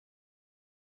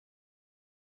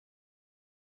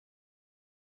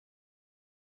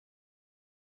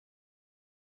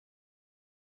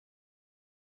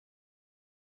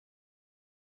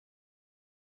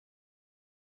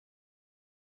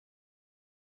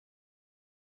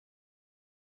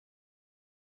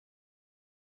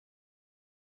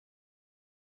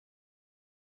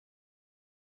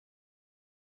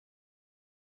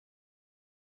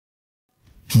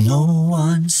No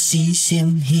one sees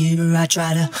him here. I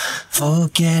try to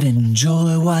forget and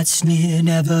enjoy what's near,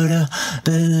 never to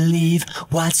believe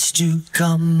what's to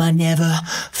come. I never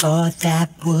thought that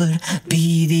would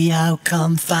be the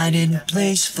outcome. Finding a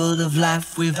place full of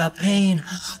life without pain,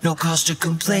 no cause to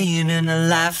complain, and a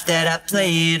life that I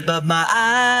played. But my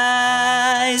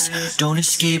eyes don't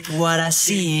escape what I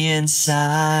see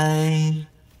inside.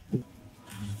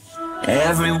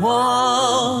 Every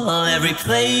wall, every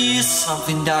place,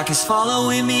 something dark is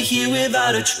following me here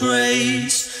without a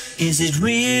trace. Is it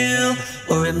real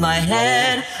or in my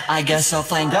head? I guess I'll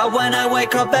find out when I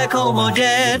wake up back home or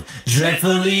dead.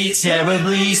 Dreadfully,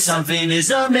 terribly, something is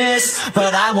amiss,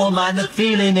 but I won't mind the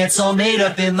feeling, it's all made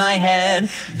up in my head.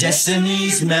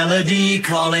 Destiny's melody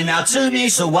calling out to me,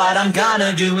 so what I'm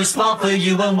gonna do is fall for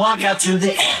you and walk out to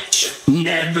the edge.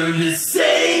 Never the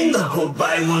same, the hope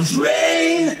I once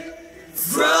rain.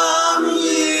 From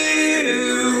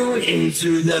you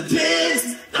into the pit,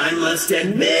 I must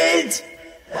admit,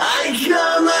 I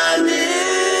come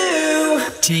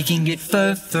anew. Taking it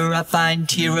further, I find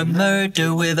here a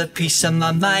murder with a piece of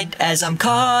my mind, as I'm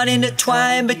caught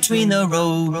intertwined between the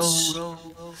roads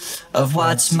of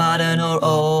what's modern or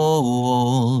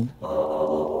old.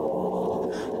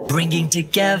 Bringing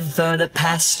together the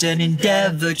past and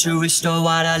endeavor to restore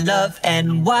what I love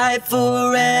and wipe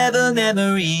forever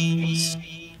memories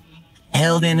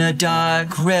held in a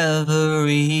dark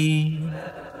reverie.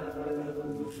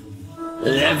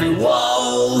 Every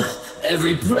wall,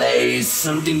 every place,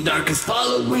 something dark is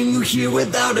following you here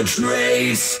without a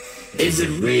trace. Is it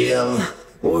real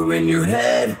or in your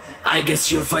head? I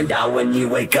guess you'll find out when you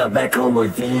wake up back home or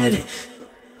dead.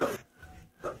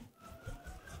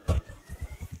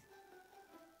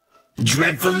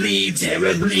 Dreadfully,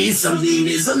 terribly, something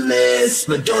is amiss,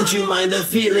 but don't you mind the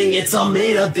feeling, it's all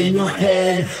made up in your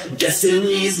head.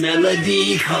 Destiny's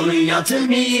melody calling out to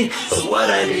me, but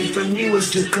what I need from you is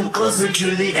to come closer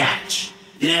to the edge.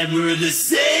 Never the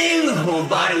same, the whole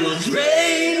body will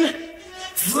drain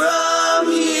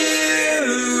from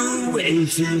you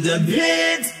into the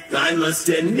pit. I must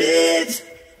admit,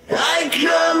 I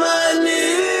come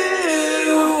anew.